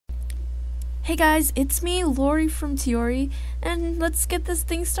Hey guys, it's me, Lori from Tiori, and let's get this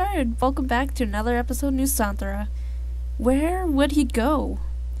thing started. Welcome back to another episode of Nusantara. Where would he go?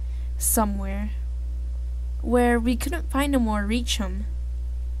 Somewhere. Where we couldn't find him or reach him.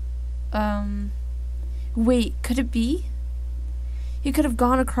 Wait, could it be? He could have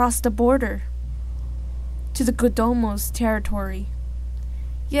gone across the border. To the Godomos territory.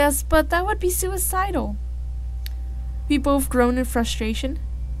 Yes, but that would be suicidal. We both groaned in frustration.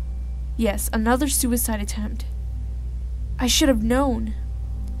 Yes, another suicide attempt. I should have known.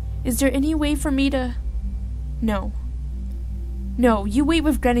 Is there any way for me to... No. No, you wait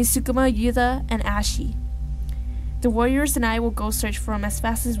with Granny Sukuma, Yuda, and Ashi. The warriors and I will go search for him as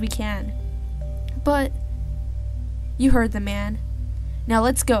fast as we can. But... You heard the man. Now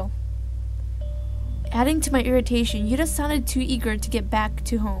let's go. Adding to my irritation, Yuda sounded too eager to get back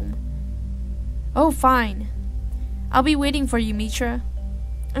to home. Oh, fine. I'll be waiting for you, Mitra.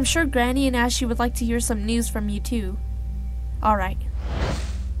 I'm sure Granny and Ashi would like to hear some news from you too. Alright.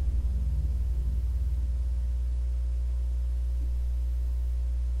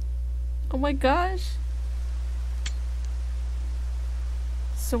 Oh my gosh.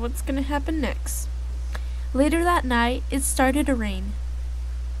 So what's gonna happen next? Later that night, it started to rain.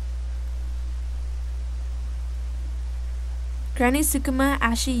 Granny Sukuma,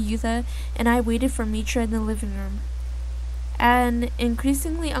 Ashi, Yuda, and I waited for Mitra in the living room. An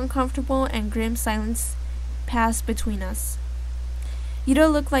increasingly uncomfortable and grim silence passed between us.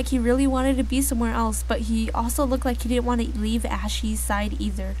 Yuda looked like he really wanted to be somewhere else, but he also looked like he didn't want to leave Ashi's side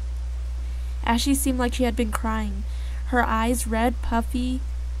either. Ashi seemed like she had been crying, her eyes red, puffy,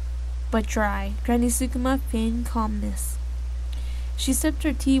 but dry. Granny Sukuma feigned calmness. She sipped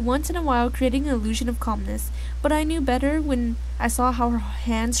her tea once in a while, creating an illusion of calmness, but I knew better when I saw how her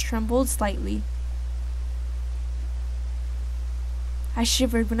hands trembled slightly. I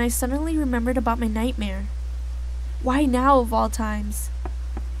shivered when I suddenly remembered about my nightmare. Why now of all times?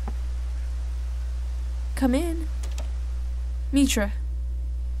 Come in. Mitra.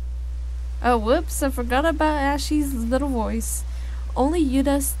 Oh, whoops, I forgot about Ashi's little voice. Only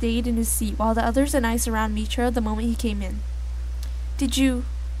Yuda stayed in his seat while the others and I surrounded Mitra the moment he came in. Did you...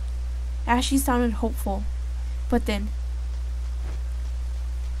 Ashi sounded hopeful, but then...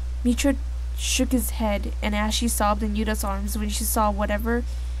 Mitra shook his head, and Ashi sobbed in Yuda's arms when she saw whatever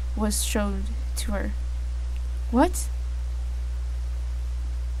was showed to her. What?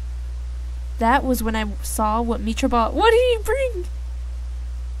 That was when I saw what Mitra bought. What did he bring?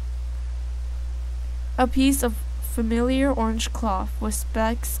 A piece of familiar orange cloth with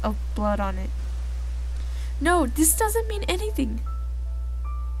specks of blood on it. No, this doesn't mean anything.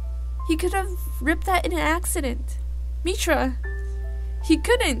 He could have ripped that in an accident. Mitra! He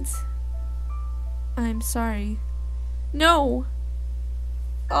couldn't! I'm sorry. No!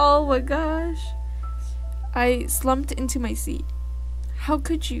 Oh my gosh. I slumped into my seat. How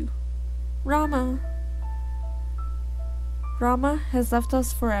could you? Rama. Rama has left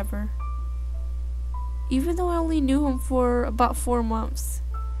us forever. Even though I only knew him for about 4 months,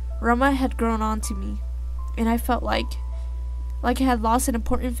 Rama had grown on to me, and I felt like I had lost an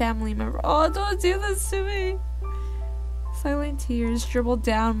important family member. Oh, don't do this to me! Silent tears dribbled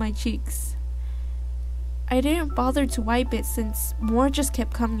down my cheeks. I didn't bother to wipe it since more just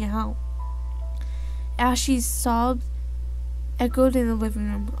kept coming out. Ashi's sobs echoed in the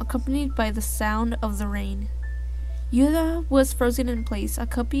living room, accompanied by the sound of the rain. Yuda was frozen in place,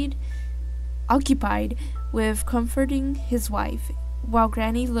 occupied with comforting his wife, while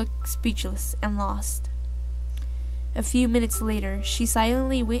Granny looked speechless and lost. A few minutes later, she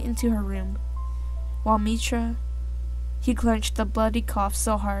silently went into her room, while Mitra, he clenched the bloody cough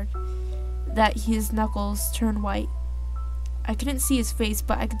so hard that his knuckles turned white. I couldn't see his face,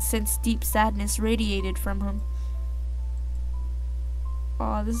 but I could sense deep sadness radiated from him.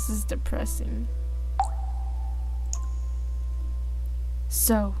 Aw, this is depressing.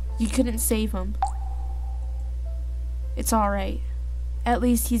 So, you couldn't save him. It's alright. At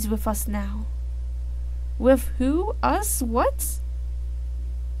least he's with us now. With who? Us? What?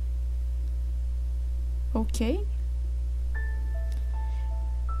 Okay.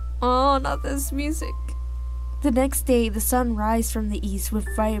 Oh, not this music. The next day, the sun rose from the east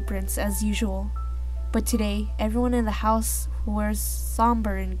with vibrance as usual. But today, everyone in the house was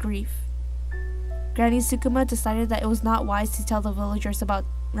somber in grief. Granny Sukuma decided that it was not wise to tell the villagers about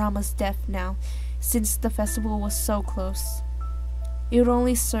Rama's death now, since the festival was so close. It would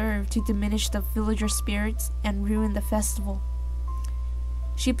only serve to diminish the villager spirits and ruin the festival.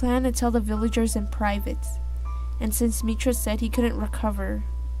 She planned to tell the villagers in private, and since Mitra said he couldn't recover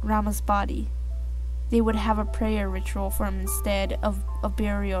Rama's body, they would have a prayer ritual for him instead of a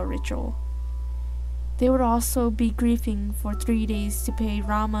burial ritual. They would also be grieving for 3 days to pay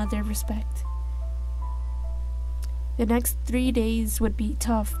Rama their respect. The next 3 days would be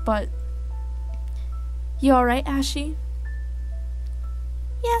tough, but... You alright, Ashi?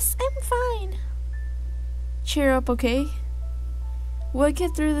 Yes, I'm fine. Cheer up, okay? We'll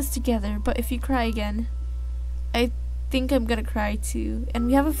get through this together, but if you cry again, I think I'm gonna cry too. And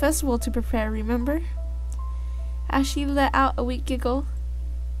we have a festival to prepare, remember? Ashi let out a weak giggle.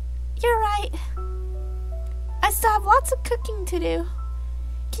 You're right. I still have lots of cooking to do.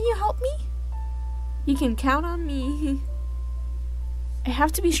 Can you help me? You can count on me. I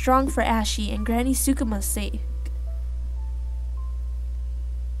have to be strong for Ashi and Granny Sukuma's sake.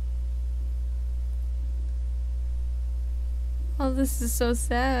 Oh, this is so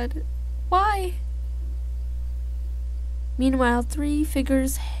sad. Why? Meanwhile, 3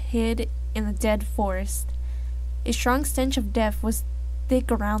 figures hid in the dead forest. A strong stench of death was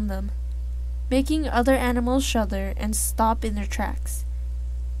thick around them, making other animals shudder and stop in their tracks.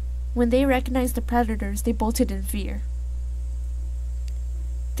 When they recognized the predators, they bolted in fear.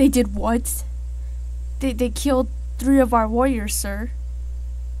 They did what? They killed 3 of our warriors, sir.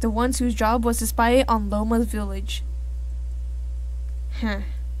 The ones whose job was to spy on Loma's village. Huh.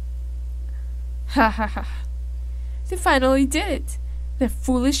 Ha ha ha. They finally did it. Their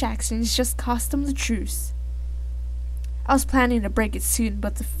foolish actions just cost them the truce. I was planning to break it soon,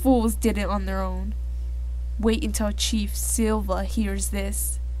 but the fools did it on their own. Wait until Chief Silva hears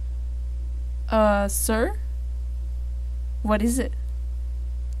this. Sir? What is it?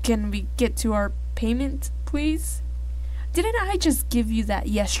 Can we get to our payment, please? Didn't I just give you that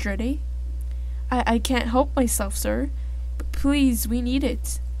yesterday? I can't help myself, sir. But please, we need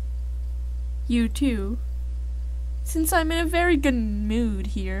it. You too. Since I'm in a very good mood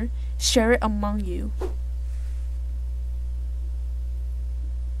here, share it among you.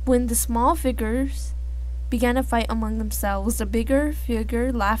 When the small figures began to fight among themselves, the bigger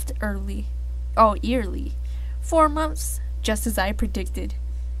figure laughed eerily. 4 months, just as I predicted.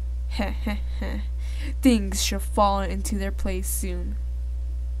 Heh heh heh. Things should fall into their place soon.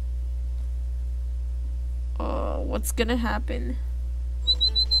 Oh, what's gonna happen?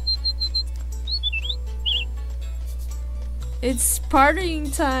 It's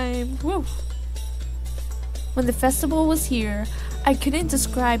partying time! Woo! When the festival was here, I couldn't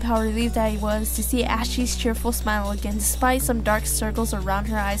describe how relieved I was to see Ashi's cheerful smile again, despite some dark circles around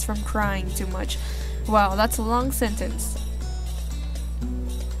her eyes from crying too much. Wow, that's a long sentence.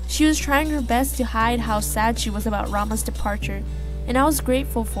 She was trying her best to hide how sad she was about Rama's departure, and I was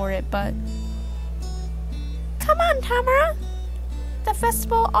grateful for it, but... Come on, Tamara! The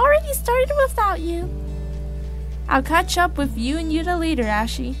festival already started without you. I'll catch up with you and Yuta later,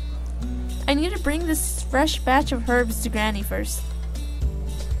 Ashi. I need to bring this fresh batch of herbs to Granny first.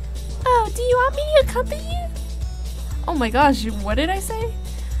 Oh, do you want me to accompany you? Oh my gosh, what did I say?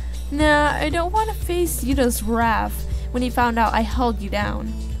 Nah, I don't want to face Yuta's wrath when he found out I held you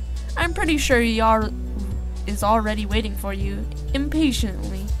down. I'm pretty sure he is already waiting for you,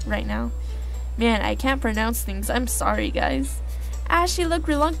 impatiently, right now. Man, I can't pronounce things, I'm sorry guys. Ashi looked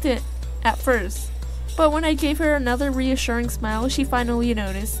reluctant at first, but when I gave her another reassuring smile, she finally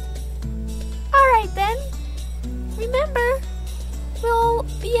noticed. Alright then. Remember, we'll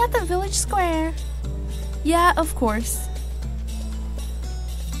be at the village square. Yeah, of course.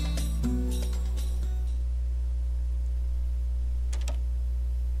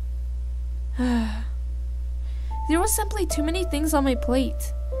 There was simply too many things on my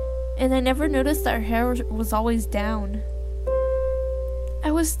plate, and I never noticed that her hair was always down.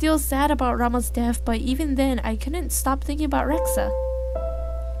 I was still sad about Rama's death, but even then, I couldn't stop thinking about Rexa.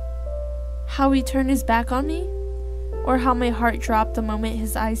 How he turned his back on me, or how my heart dropped the moment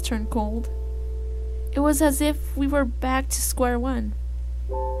his eyes turned cold. It was as if we were back to square one.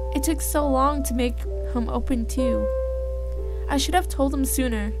 It took so long to make him open too. I should have told him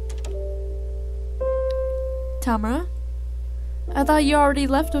sooner. Tamara? I thought you already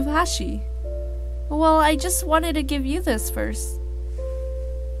left with Ashi. Well, I just wanted to give you this first.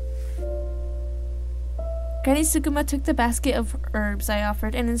 Granny Sukuma took the basket of herbs I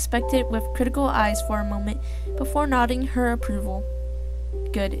offered and inspected it with critical eyes for a moment before nodding her approval.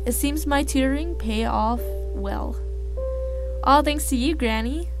 Good. It seems my tutoring paid off well. All thanks to you,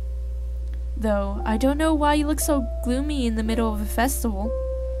 Granny. Though, I don't know why you look so gloomy in the middle of a festival.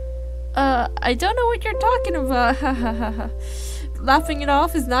 I don't know what you're talking about. Ha ha ha ha. Laughing it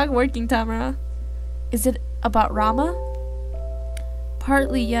off is not working, Tamara. Is it about Rama?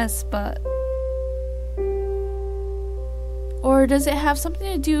 Partly yes, but... Or does it have something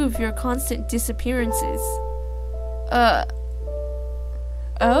to do with your constant disappearances?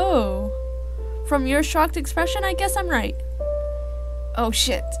 Oh. From your shocked expression, I guess I'm right. Oh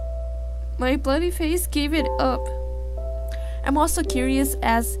shit. My bloody face gave it up. I'm also curious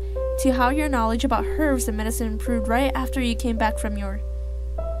as to how your knowledge about herbs and medicine improved right after you came back from your,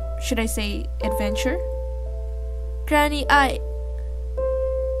 should I say, adventure? Granny,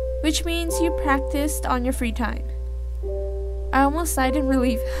 which means you practiced on your free time. I almost sighed in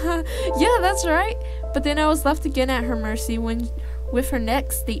relief. Yeah, that's right. But then I was left again at her mercy with her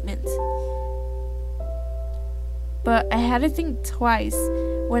next statement. But I had to think twice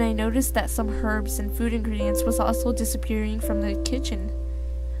when I noticed that some herbs and food ingredients was also disappearing from the kitchen.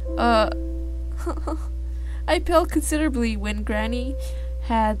 I paled considerably when Granny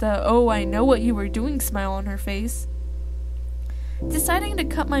had the "oh, I know what you were doing" smile on her face. Deciding to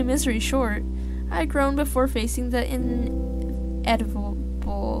cut my misery short, I groaned before facing the inevitable.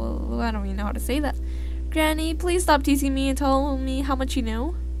 I don't even know how to say that. Granny, please stop teasing me and tell me how much you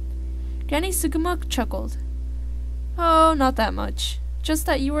know. Granny Sukuma chuckled. Oh, not that much. Just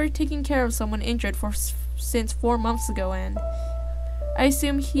that you were taking care of someone injured since 4 months ago, and I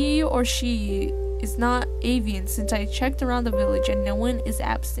assume he or she is not avian since I checked around the village and no one is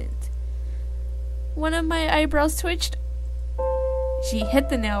absent. One of my eyebrows twitched. She hit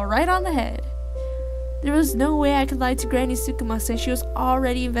the nail right on the head. There was no way I could lie to Granny Sukuma since she was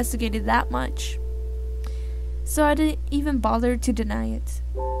already investigated that much. So I didn't even bother to deny it.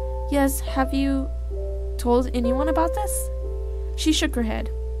 Yes, have you told anyone about this? She shook her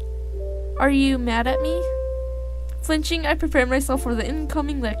head. Are you mad at me? Flinching, I prepared myself for the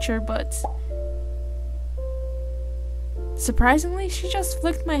incoming lecture, but surprisingly, she just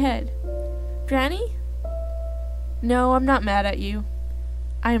flicked my head. Granny? No, I'm not mad at you.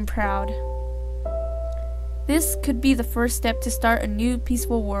 I am proud. This could be the first step to start a new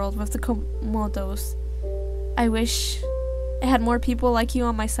peaceful world with the Komodos. I wish I had more people like you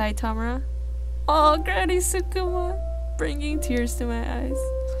on my side, Tamara. Oh, Granny Sukuma, bringing tears to my eyes.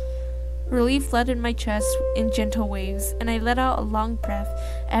 Relief flooded my chest in gentle waves, and I let out a long breath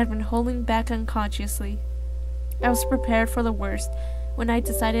I had been holding back unconsciously. I was prepared for the worst when I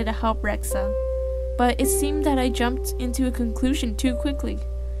decided to help Rexa, but it seemed that I jumped into a conclusion too quickly.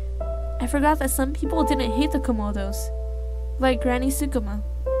 I forgot that some people didn't hate the Komodos, like Granny Sukuma.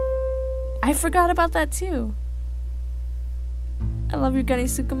 I forgot about that too. I love you, Granny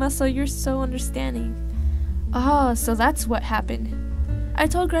Sukuma, so you're so understanding. Ah, so that's what happened. I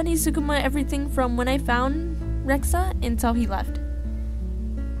told Granny Sukuma everything from when I found Rexa until he left.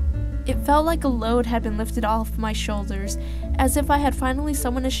 It felt like a load had been lifted off my shoulders, as if I had finally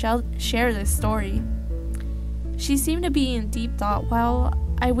someone to share this story. She seemed to be in deep thought while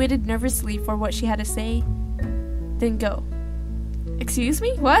I waited nervously for what she had to say. Then go. Excuse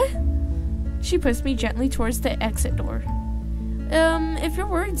me? What? She pushed me gently towards the exit door. If you're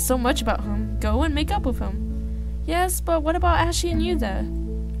worried so much about him, go and make up with him. Yes, but what about Ashley and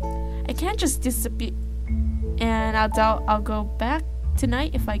Yuda? I can't just disappear. And I doubt I'll go back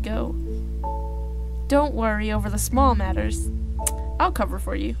tonight if I go. Don't worry over the small matters. I'll cover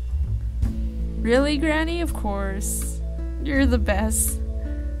for you. Really, Granny? Of course. You're the best.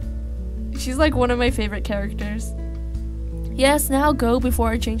 She's like one of my favorite characters. Yes, now I'll go before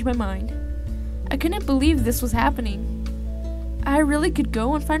I change my mind. I couldn't believe this was happening. I really could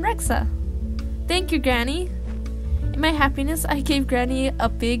go and find Rexa. Thank you, Granny. In my happiness, I gave Granny a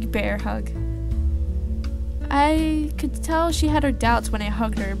big bear hug. I could tell she had her doubts when I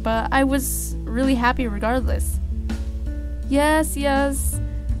hugged her, but I was really happy regardless. Yes, yes.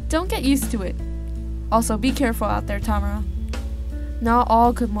 Don't get used to it. Also, be careful out there, Tamara. Not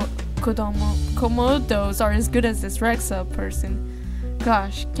all Komodos are as good as this Rexa person.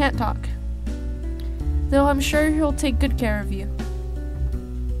 Gosh, can't talk. Though I'm sure he'll take good care of you.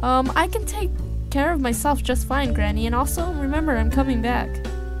 I can take care of myself just fine, Granny, and also remember I'm coming back.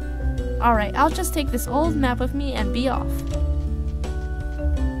 Alright, I'll just take this old map with me and be off.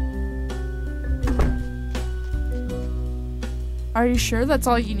 Are you sure that's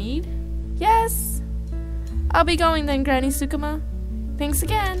all you need? Yes. I'll be going then, Granny Sukuma. Thanks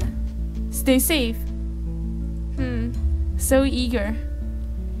again. Stay safe. So eager.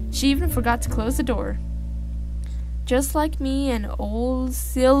 She even forgot to close the door. Just like me and old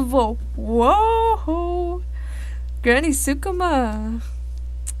Silvo. Whoa! Granny Sukuma.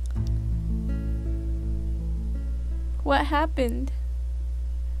 What happened?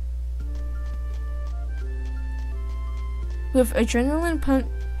 With adrenaline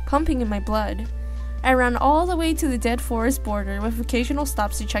pumping in my blood, I ran all the way to the dead forest border with occasional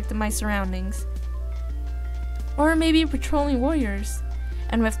stops to check my surroundings. Or maybe patrolling warriors.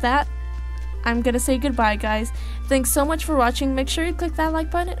 And with that, I'm gonna say goodbye, guys. Thanks so much for watching. Make sure you click that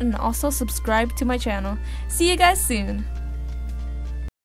like button and also subscribe to my channel. See you guys soon.